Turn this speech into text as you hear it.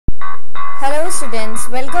Hello students,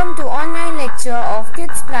 welcome to online lecture of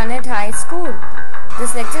Kids Planet High School.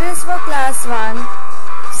 This lecture is for class 1,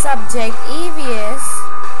 subject EVS,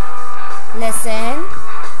 lesson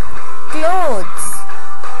clothes.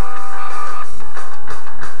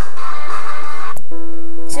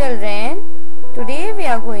 Children, today we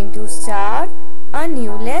are going to start a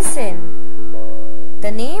new lesson. The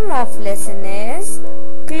name of lesson is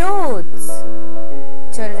clothes.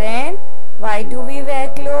 Children, why do we wear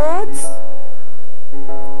clothes?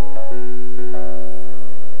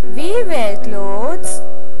 We wear clothes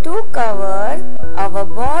to cover our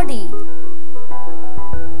body.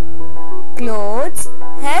 Clothes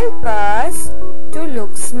help us to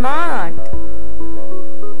look smart.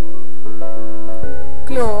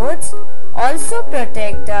 Clothes also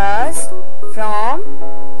protect us from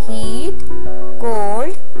heat,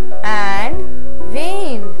 cold and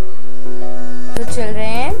rain. So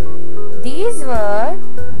children, these were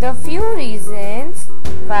the few reasons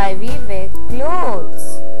why we wear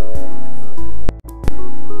clothes.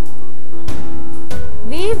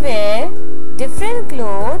 We wear different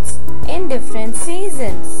clothes in different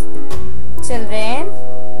seasons. Children,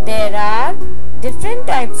 there are different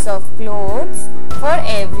types of clothes for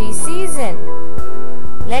every season.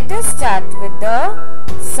 Let us start with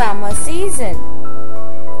the summer season.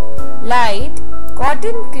 Light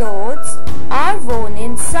cotton clothes are worn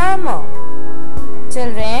in summer.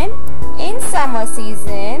 Children, in summer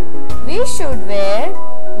season, we should wear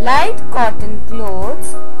light cotton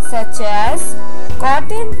clothes such as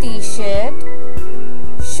cotton t-shirt,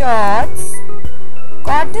 shorts,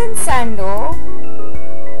 cotton sando,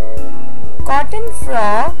 cotton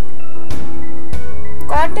frock,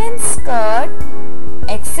 cotton skirt,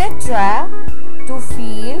 etc. to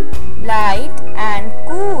feel light and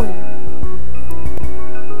cool.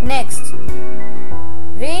 Next,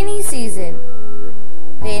 rainy season.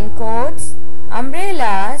 Raincoats,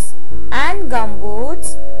 umbrellas and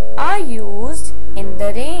gumboots are used in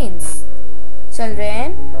the rains.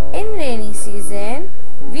 Children, in rainy season,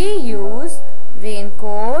 we use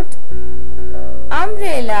raincoat,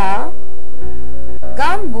 umbrella,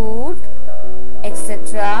 gumboot,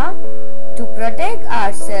 etc. to protect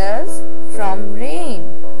ourselves from rain.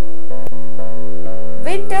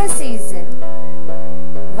 Winter season.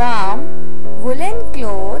 Warm woolen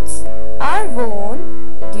clothes are worn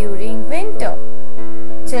during winter.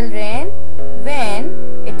 Children, when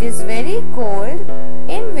it is very cold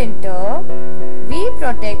in winter, we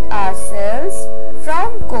protect ourselves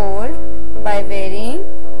from cold by wearing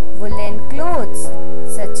woolen clothes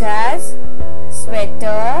such as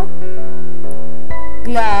sweater,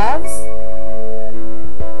 gloves,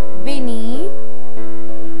 beanie,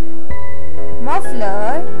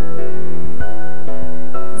 muffler,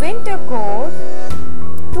 winter coat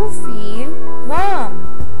to feel warm.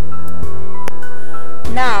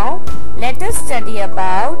 Now, let us study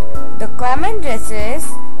about the common dresses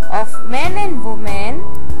of men and women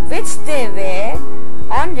which they wear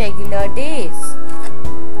on regular days.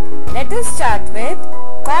 Let us start with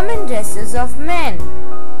common dresses of men.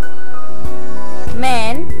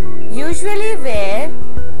 Men usually wear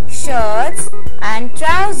shirts and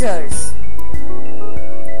trousers.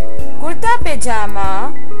 Kurta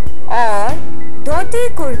pajama or dhoti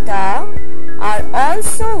kurta are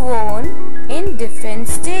also worn in different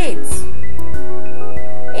states.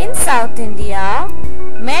 In South India,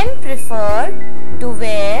 men prefer to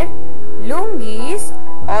wear lungis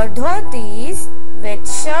or dhotis with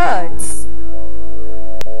shirts.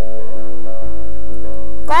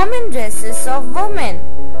 Common dresses of women.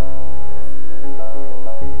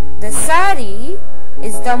 The sari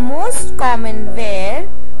is the most common wear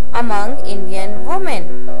among Indian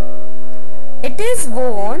women. It is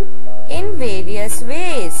worn in various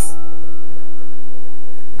ways.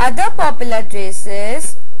 Other popular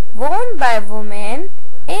dresses worn by women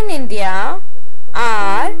in India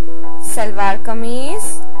are salwar kameez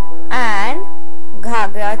and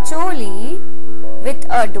ghagra choli with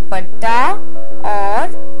a dupatta or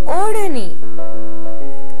odhani.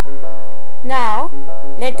 Now,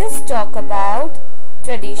 let us talk about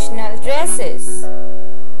traditional dresses.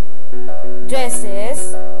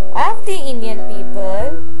 Dresses of the Indian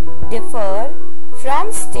people differ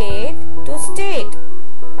from state to state.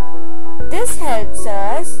 This helps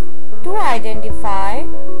us to identify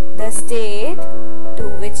the state to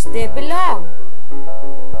which they belong.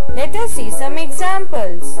 Let us see some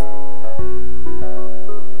examples.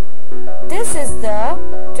 This is the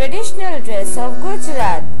traditional dress of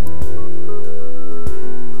Gujarat.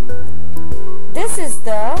 This is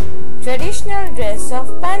the traditional dress of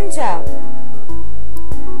Punjab.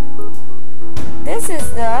 This is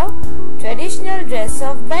the traditional dress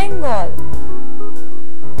of Bengal.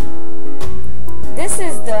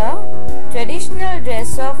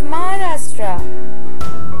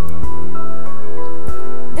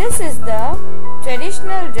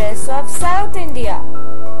 traditional dress of South India.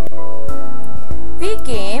 We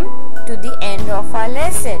came to the end of our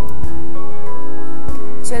lesson.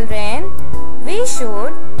 Children, we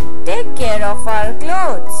should take care of our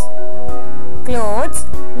clothes. Clothes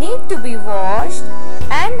need to be washed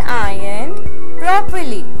and ironed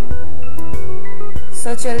properly.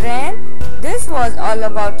 So children, this was all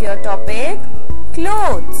about your topic,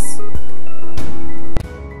 clothes.